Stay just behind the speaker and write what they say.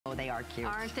Oh, they are cute.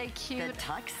 Aren't they cute? The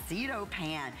tuxedo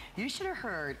pant. You should have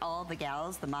heard all the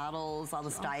gals, the models, all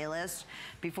the stylists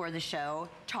before the show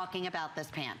talking about this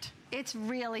pant. It's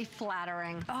really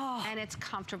flattering, and it's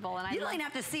comfortable. And you don't even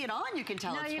have to see it on, you can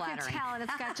tell it's flattering. No, you can tell, and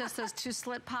it's got just those 2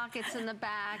 slip pockets in the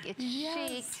back. It's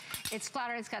chic, it's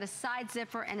flattering, it's got a side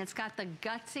zipper, and it's got the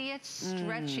gutsiest,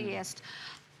 stretchiest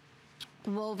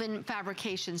woven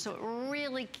fabrication, so it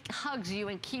really hugs you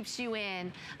and keeps you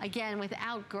in, again,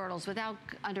 without girdles, without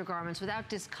undergarments, without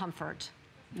discomfort.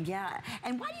 Yeah,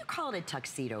 and why do you call it a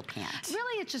tuxedo pant?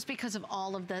 Really, it's just because of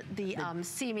all of the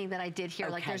seaming that I did here.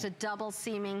 Like there's a double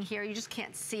seaming here, you just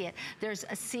can't see it. There's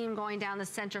a seam going down the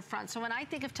center front. So when I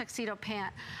think of tuxedo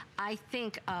pant, I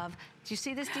think of, do you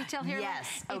see this detail here?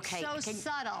 Yes, okay. It's so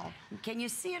subtle. Can you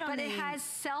see it on But it has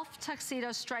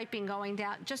self-tuxedo striping going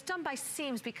down, just done by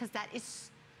seams, because that is...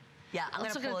 Yeah,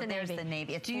 let's look at the navy. There's the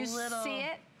navy. It's do you little... see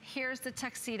it? Here's the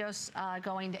tuxedos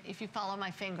going, if you follow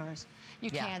my fingers.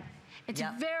 You can't. It's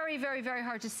very, very, very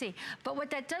hard to see. But what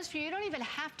that does for you, you don't even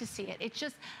have to see it. It's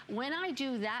just, when I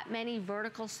do that many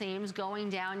vertical seams going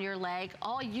down your leg,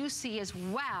 all you see is,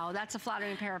 wow, that's a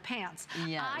flattering pair of pants.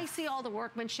 Yes. I see all the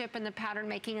workmanship and the pattern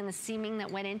making and the seaming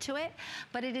that went into it,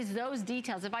 but it is those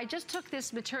details. If I just took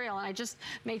this material and I just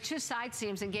made 2 side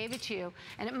seams and gave it to you,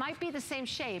 and it might be the same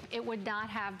shape, it would not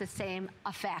have the same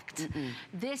effect.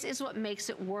 This is what makes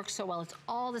it work so well. It's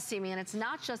all the seaming, and it's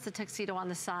not just the tuxedo on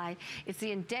the side. It's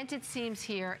the indented seams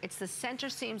here. It's the center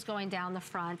seams going down the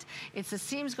front. It's the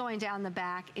seams going down the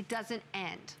back. It doesn't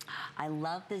end. I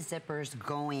love the zippers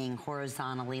going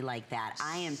horizontally like that.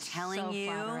 I am telling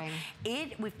you,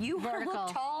 if you want to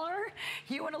look taller,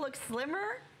 you want to look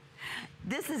slimmer,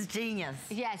 this is genius.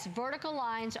 Yes, vertical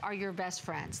lines are your best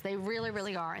friends. They really,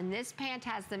 really are. And this pant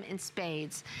has them in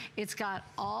spades. It's got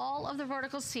all of the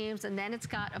vertical seams, and then it's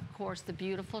got, of course, the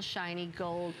beautiful, shiny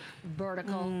gold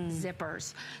vertical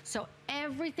zippers. So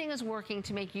everything is working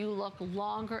to make you look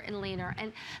longer and leaner.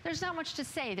 And there's not much to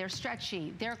say. They're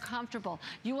stretchy. They're comfortable.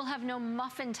 You will have no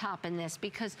muffin top in this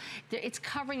because it's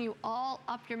covering you all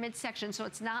up your midsection. So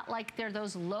it's not like they're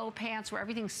those low pants where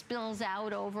everything spills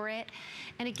out over it.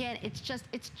 And again, it's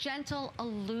gentle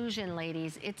illusion,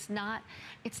 ladies. It's not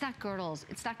girdles.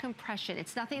 It's not compression.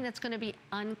 It's nothing that's going to be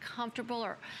uncomfortable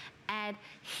or add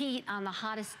heat on the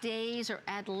hottest days or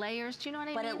add layers. Do you know what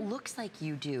I mean? But it looks like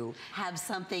you do have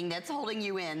something that's holding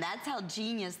you in. That's how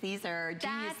genius these are,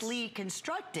 geniusly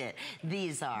constructed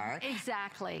these are.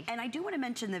 Exactly. And I do want to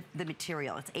mention the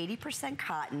material. It's 80%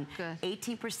 cotton,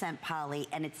 18% poly,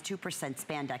 and it's 2%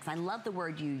 spandex. I love the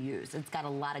word you use. It's got a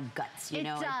lot of guts, you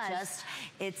know? It does.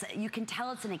 You can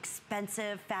tell it's an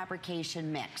expensive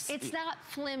fabrication mix. It's not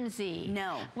flimsy.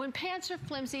 No. When pants are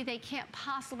flimsy, they can't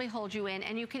possibly hold you in,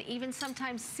 and you can even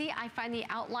sometimes see, I find, the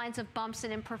outlines of bumps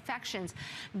and imperfections.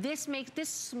 This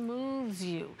smooths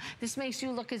you. This makes you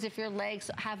look as if your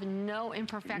legs have no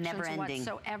imperfections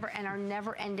whatsoever and are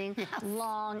never ending,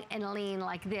 long and lean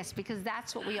like this, because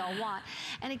that's what we all want.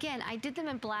 And again, I did them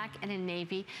in black and in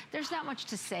navy. There's not much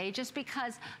to say, just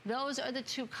because those are the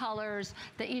 2 colors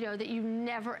that that you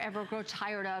never ever grow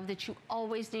tired of, that you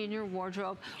always need in your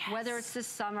wardrobe, whether it's this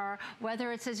summer,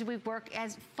 whether it's as we work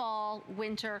as fall,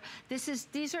 winter.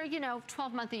 These are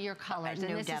 12-month-a-year colors,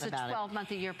 and this is a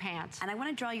 12-month-a-year pant. And I want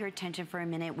to draw your attention for a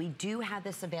minute. We do have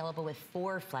this available with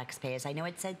 4 flex pays. I know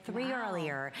it said 3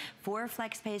 earlier. 4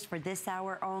 flex pays for this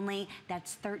hour only.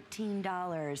 That's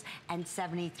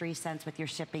 $13.73 with your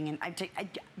shipping. And I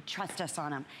trust us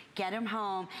on them. Get them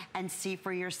home and see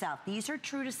for yourself. These are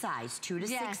true to size, 2 to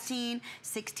 16,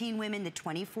 16 women to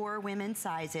 24 women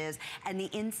sizes, and the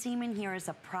inseam in here is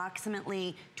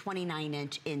approximately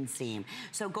 29-inch inseam.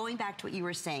 So going back to what you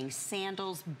were saying,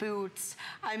 sandals, boots,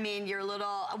 I mean, your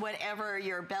little, whatever,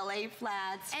 your ballet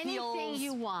flats, heels. Anything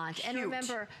you want. And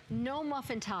remember, no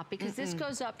muffin top, because this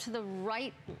goes up to the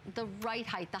right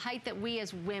height, the height that we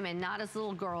as women, not as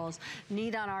little girls,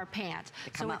 need on our pants.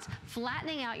 So it's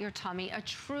flattening out your tummy, a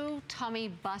true tummy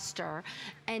buster.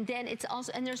 And then it's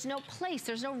also, and there's no place,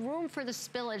 there's no room for the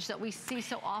spillage that we see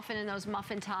so often in those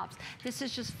muffin tops. This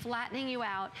is just flattening you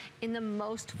out in the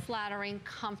most flattering,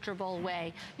 comfortable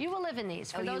way. You will live in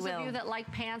these. For those of you that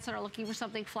like pants and are looking for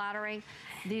something flattering,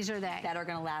 these are they. That are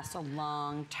going to last a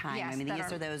long time. Yes, I mean,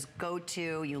 these are those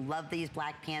go-to. You love these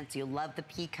black pants. You love the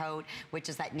pea coat, which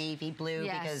is that navy blue,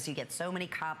 because you get so many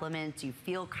compliments. You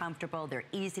feel comfortable. They're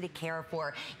easy to care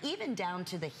for, even down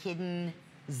to the hidden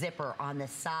zipper on the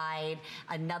side.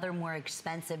 Another more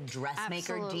expensive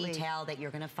dressmaker detail that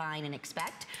you're gonna find and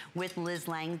expect with Liz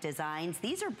Lange designs.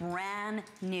 These are brand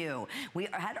new. We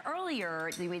had earlier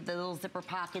the little zipper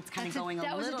pockets kind of going a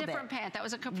little bit. That was a different pant. That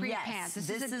was a capri pant. This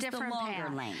is a different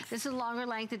pant. Length. This is longer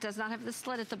length. It does not have the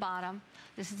slit at the bottom.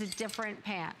 This is a different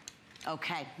pant.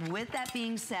 Okay, with that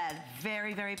being said,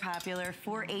 very, very popular,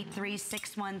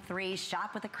 483-613.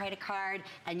 Shop with a credit card,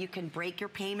 and you can break your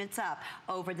payments up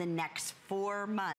over the next 4 months.